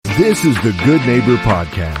This is the Good Neighbor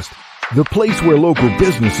Podcast, the place where local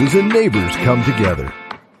businesses and neighbors come together.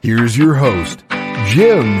 Here's your host,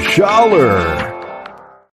 Jim Schaller.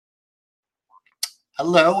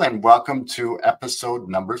 Hello, and welcome to episode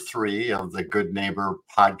number 3 of the Good Neighbor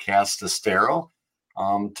Podcast Estero.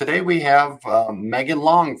 Today we have Megan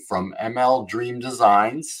Long from ML Dream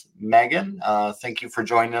Designs. Megan, thank you for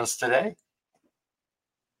joining us today.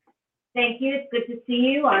 Thank you. It's good to see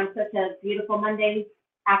you on such a beautiful Monday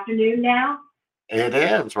afternoon now. It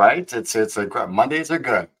is, right? It's a Mondays are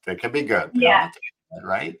good. They can be good. Yeah.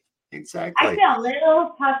 Right? Exactly. I feel a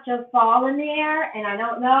little touch of fall in the air, and I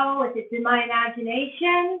don't know if it's in my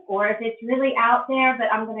imagination or if it's really out there,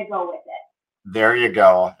 but I'm going to go with it. There you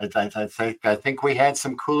go. I think we had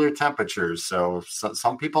some cooler temperatures, so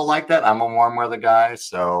some people like that. I'm a warm weather guy,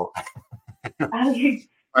 so.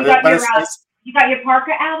 You got your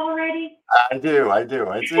parka out already? I do. It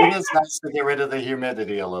is nice to get rid of the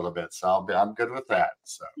humidity a little bit, so I'm good with that.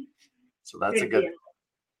 So that's a good.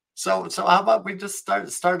 So how about we just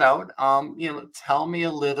start out? Tell me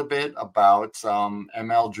a little bit about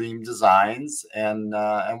ML Dream Designs and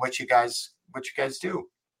what you guys do.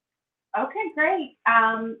 Okay, great.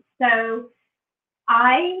 So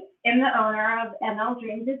I am the owner of ML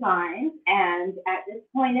Dream Designs, and at this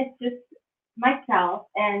point, it's just myself,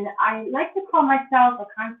 and I like to call myself a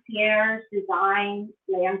concierge design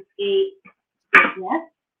landscape business.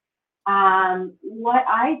 What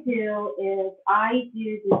I do is I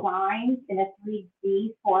do designs in a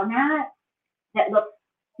 3D format that looks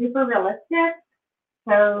super realistic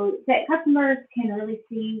so that customers can really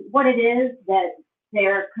see what it is that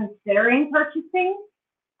they're considering purchasing,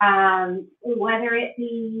 whether it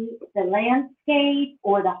be the landscape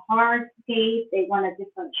or the hardscape. They want a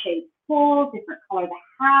different shape pool, different color of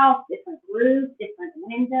the house, different roof, different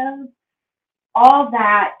windows. All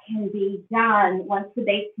that can be done once the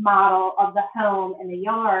base model of the home and the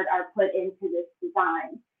yard are put into this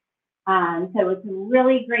design. So it's a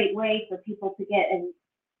really great way for people to get a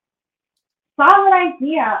solid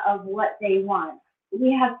idea of what they want.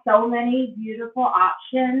 We have so many beautiful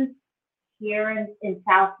options here in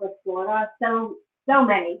Southwest Florida, so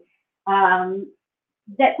many.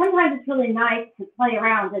 That sometimes it's really nice to play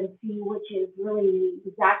around and see which is really the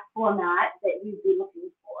exact format that you'd be looking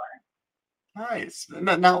for. Nice.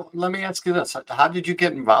 Now, let me ask you this. How did you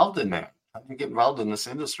get involved in that? How did you get involved in this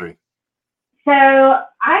industry? So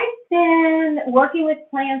I've been working with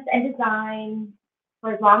plants and design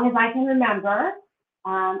for as long as I can remember.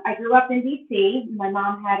 I grew up in D.C. My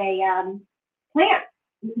mom had a plant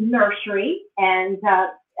nursery and a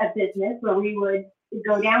business where we would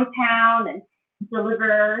go downtown and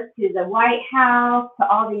deliver to the White House, to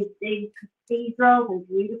all these big cathedrals and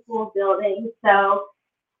beautiful buildings. So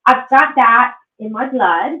I've got that in my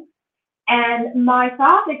blood. And my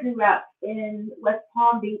father grew up in West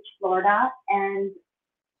Palm Beach, Florida. And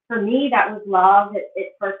for me, that was love at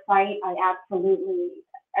first sight. I absolutely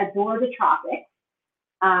adore the tropics.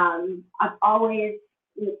 I've always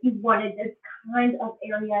wanted this kind of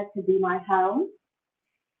area to be my home.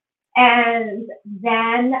 And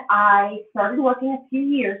then I started working a few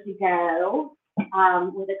years ago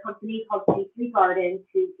with a company called C3 Gardens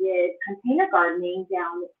who did container gardening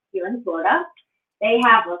down here in Florida. They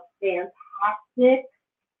have a fantastic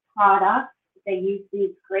product. They use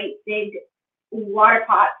these great big water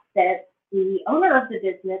pots that the owner of the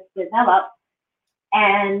business developed,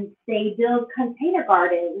 and they build container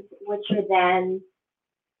gardens, which are then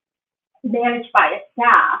managed by a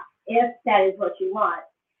staff, if that is what you want.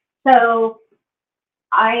 So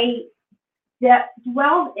I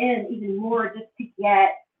dwelled in even more just to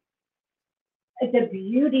get the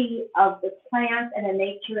beauty of the plants and the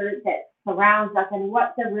nature that surrounds us and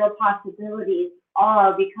what the real possibilities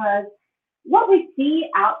are, because what we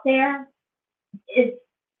see out there is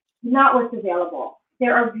not what's available.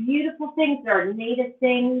 There are beautiful things, there are native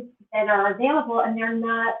things that are available, and they're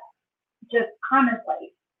not just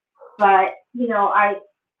commonplace. But, I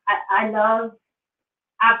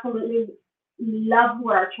absolutely love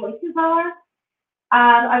what our choices are.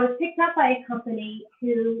 I was picked up by a company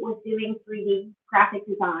who was doing 3D graphic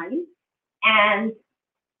design, and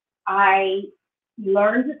I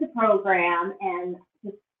learned the program, and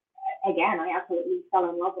just, again, I absolutely fell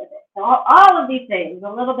in love with it. So all of these things, a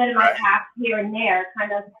little bit of my past here and there,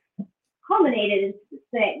 kind of culminated into this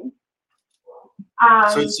thing.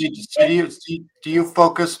 So do you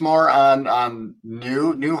focus more on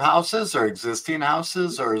new houses or existing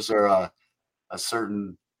houses, or is there a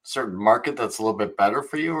certain market that's a little bit better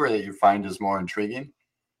for you, or that you find is more intriguing?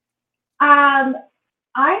 I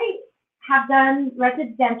have done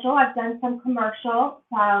residential. I've done some commercial,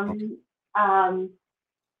 some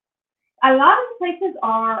a lot of places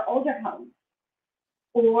are older homes,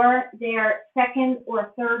 or their second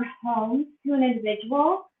or third home to an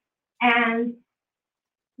individual. And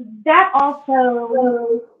that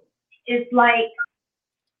also is like,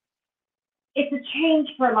 it's a change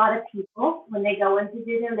for a lot of people when they go in to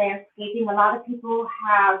do their landscaping. A lot of people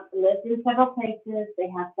have lived in several places, they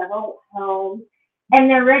have several homes, and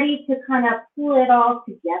they're ready to kind of pull it all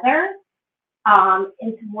together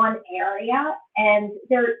into one area. And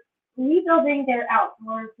they're rebuilding their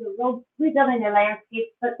outdoors, they're rebuilding their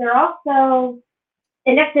landscapes, but they're also,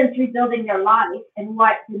 in essence, rebuilding their life and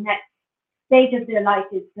what the next stage of their life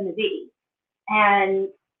is going to be. And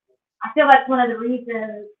I feel that's one of the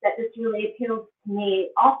reasons that this really appeals to me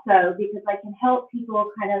also, because I can help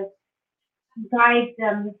people kind of guide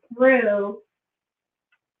them through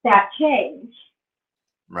that change.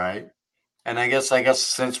 Right. And I guess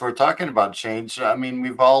since we're talking about change, I mean,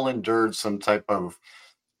 we've all endured some type of,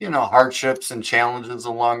 hardships and challenges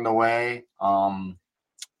along the way.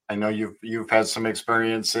 I know you've had some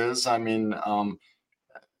experiences. I mean,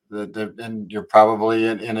 and you're probably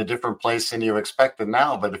in a different place than you expected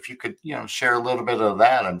now. But if you could, share a little bit of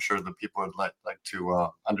that, I'm sure the people would like to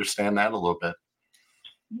understand that a little bit.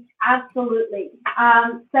 Absolutely.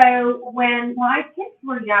 So when my kids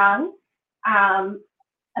were young,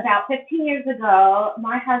 about 15 years ago,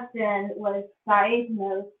 my husband was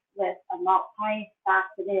diagnosed with a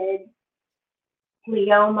multifaceted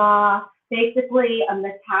glioma, basically a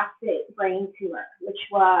metastatic brain tumor, which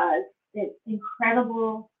was an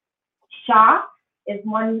incredible shock, as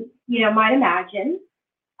one might imagine.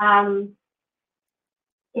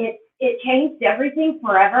 It changed everything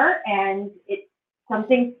forever, and it's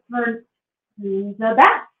something for the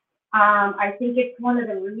best. I think it's one of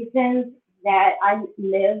the reasons that I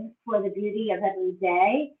live for the beauty of every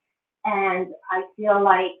day, and I feel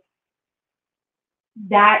like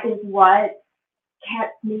that is what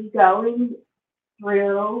kept me going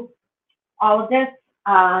through all of this.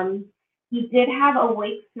 He did have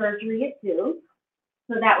awake surgery at Duke,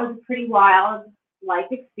 so that was a pretty wild life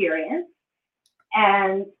experience.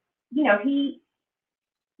 And we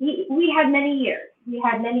had many years. We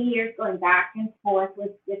had many years going back and forth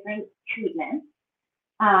with different treatments.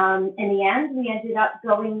 In the end, we ended up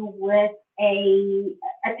going with a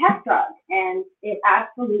test drug, and it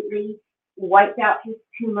absolutely wiped out his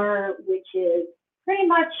tumor, which is pretty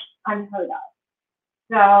much unheard of.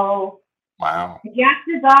 So, Wow. if you ask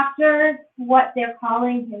the doctors what they're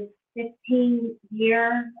calling his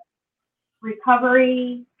 15-year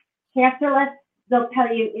recovery cancerless, they'll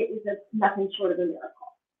tell you it is nothing short of a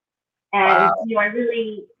miracle. And Wow. I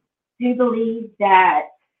really do believe that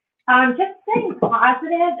just staying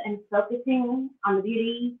positive and focusing on the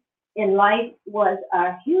beauty in life was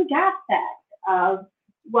a huge aspect of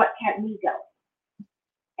what kept me going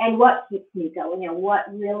and what keeps me going, and what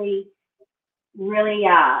really, really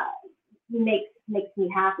makes me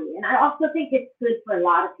happy. And I also think it's good for a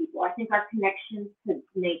lot of people. I think our connection to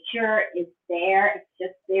nature is there. It's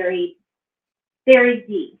just very, very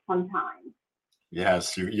deep sometimes.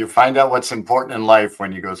 Yes, you find out what's important in life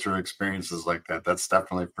when you go through experiences like that. That's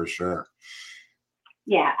definitely for sure.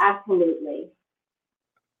 Yeah, absolutely.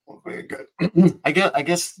 Well, very good. I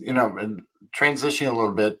guess, and transitioning a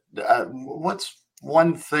little bit, what's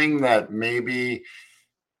one thing that maybe,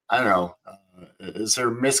 I don't know, is there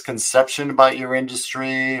a misconception about your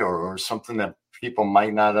industry, or something that people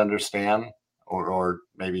might not understand, or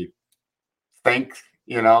maybe think,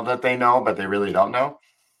 that they know, but they really don't know?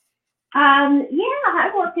 Yeah,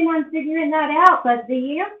 I'm working on figuring that out, but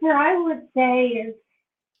the answer I would say is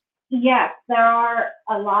yes. There are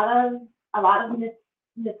a lot of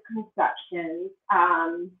misconceptions.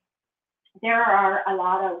 There are a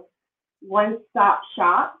lot of one-stop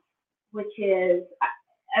shops, which is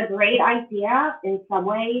a great idea in some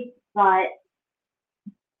ways, but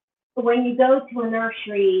when you go to a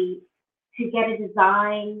nursery to get a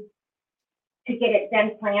design, to get it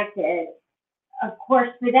then planted, of course,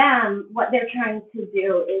 for them, what they're trying to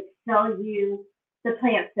do is sell you the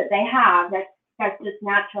plants that they have. That's just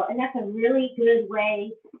natural, and that's a really good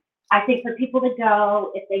way, I think, for people to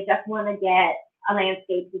go if they just want to get a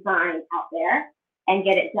landscape design out there and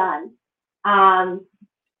get it done. Um,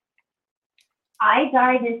 I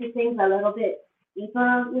dive into things a little bit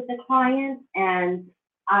deeper with the clients, and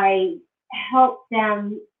I help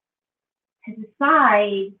them to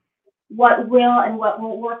decide what will and what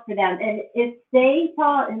won't work for them. And if they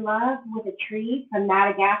fall in love with a tree from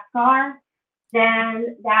Madagascar,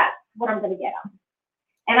 then that's what I'm going to get them.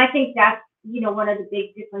 And I think that's one of the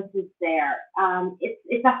big differences there.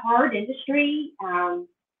 It's a hard industry.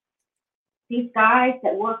 These guys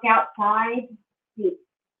that work outside, these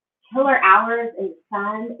killer hours in the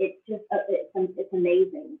sun. It's just, it's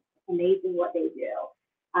amazing. It's amazing what they do.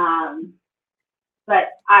 But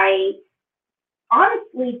I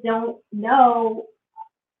honestly don't know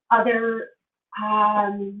other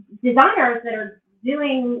designers that are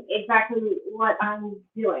doing exactly what I'm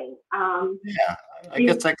doing. Yeah, I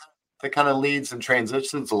guess that kind of leads and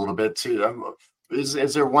transitions a little bit to.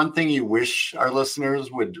 Is there one thing you wish our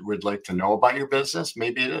listeners would like to know about your business?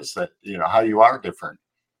 Maybe it is that, how you are different.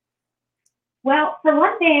 Well, for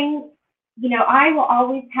one thing, I will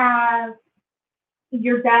always have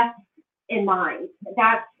your best in mind.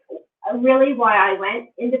 That's really why I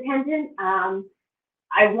went independent.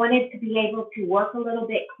 I wanted to be able to work a little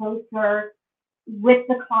bit closer with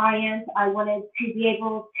the client. I wanted to be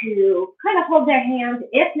able to kind of hold their hand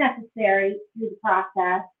if necessary through the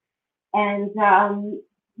process. And,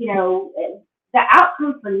 the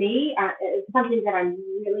outcome for me is something that I'm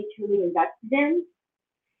really, truly invested in.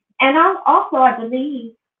 And I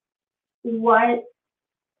believe what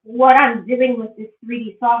I'm doing with this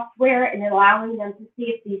 3D software and allowing them to see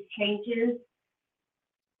if these changes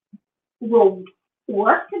will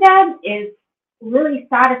work to them is really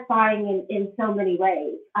satisfying in so many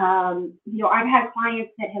ways. I've had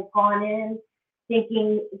clients that have gone in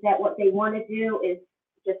thinking that what they want to do is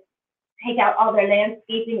just take out all their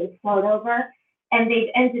landscaping and start over. And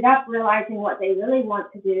they've ended up realizing what they really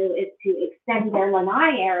want to do is to extend their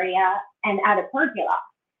lanai area and add a pergola.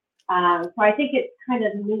 So I think it's kind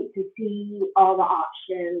of neat to see all the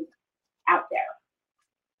options out there.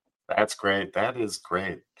 That's great. That is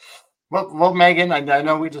great. Well, Megan, I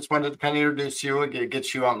know we just wanted to kind of introduce you and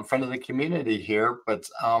get you out in front of the community here, but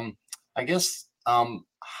I guess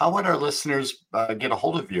how would our listeners get a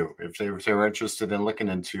hold of you if they were interested in looking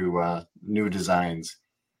into new designs?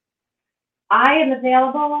 I am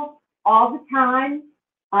available all the time.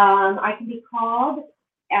 I can be called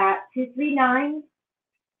at 239-273-3727.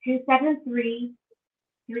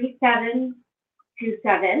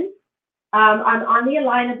 I'm on the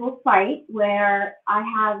Alignable site where I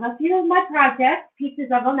have a few of my projects,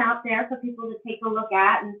 pieces of them out there for people to take a look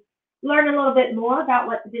at and learn a little bit more about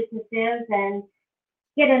what the business is and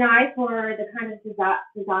get an eye for the kind of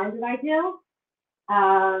design that I do.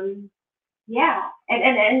 And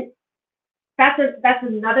that's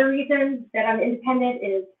another reason that I'm independent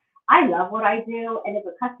is I love what I do. And if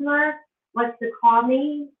a customer wants to call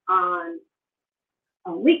me on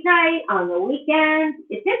a weeknight, on the weekend,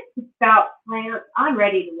 if it's about plants, I'm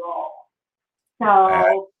ready to roll.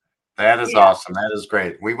 So that is awesome. That is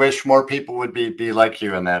great. We wish more people would be like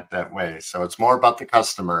you in that way. So it's more about the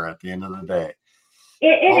customer at the end of the day. It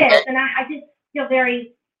is. And I just feel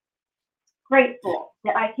very grateful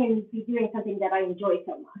that I can be doing something that I enjoy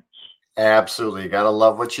so much. Absolutely. Got to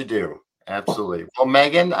love what you do. Absolutely. Well,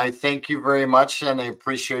 Megan, I thank you very much and I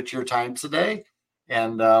appreciate your time today.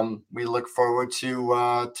 And we look forward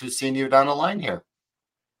to seeing you down the line here.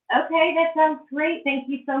 Okay, that sounds great. Thank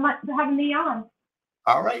you so much for having me on.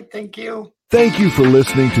 All right. Thank you. Thank you for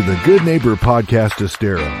listening to the Good Neighbor Podcast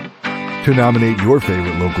Estero. To nominate your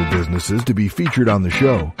favorite local businesses to be featured on the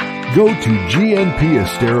show, go to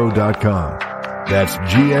gnpestero.com. That's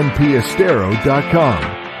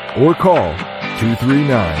gnpestero.com. Or call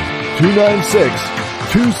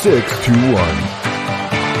 239-296-2621.